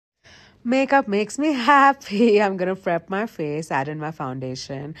Makeup makes me happy. I'm gonna prep my face, add in my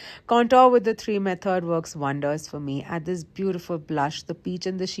foundation. Contour with the three method works wonders for me. Add this beautiful blush. The peach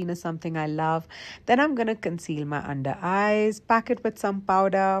and the sheen is something I love. Then I'm gonna conceal my under eyes, pack it with some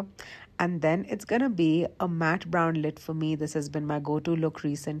powder. And then it's gonna be a matte brown lid for me. This has been my go-to look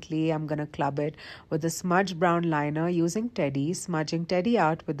recently. I'm gonna club it with a smudge brown liner using Teddy, smudging Teddy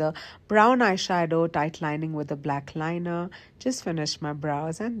out with a brown eyeshadow, tight lining with a black liner. Just finished my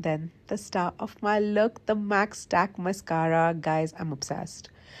brows, and then the star of my look, the Max Stack mascara. Guys, I'm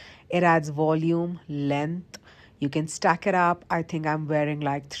obsessed. It adds volume, length. You can stack it up. I think I'm wearing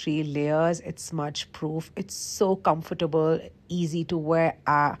like 3 layers. It's smudge proof. It's so comfortable, easy to wear.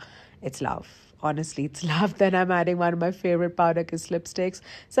 It's love. Honestly, it's love. Then I'm adding one of my favorite powder kiss lipsticks,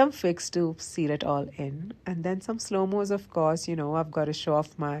 some fix to seal it all in, and then some slow mos, of course. I've got to show off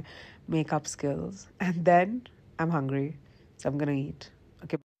my makeup skills. And then I'm hungry, so I'm gonna eat.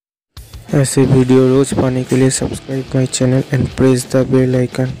 Okay. ऐसे video रोज पाने के लिए subscribe my channel and press the bell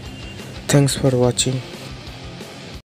icon. Thanks for watching.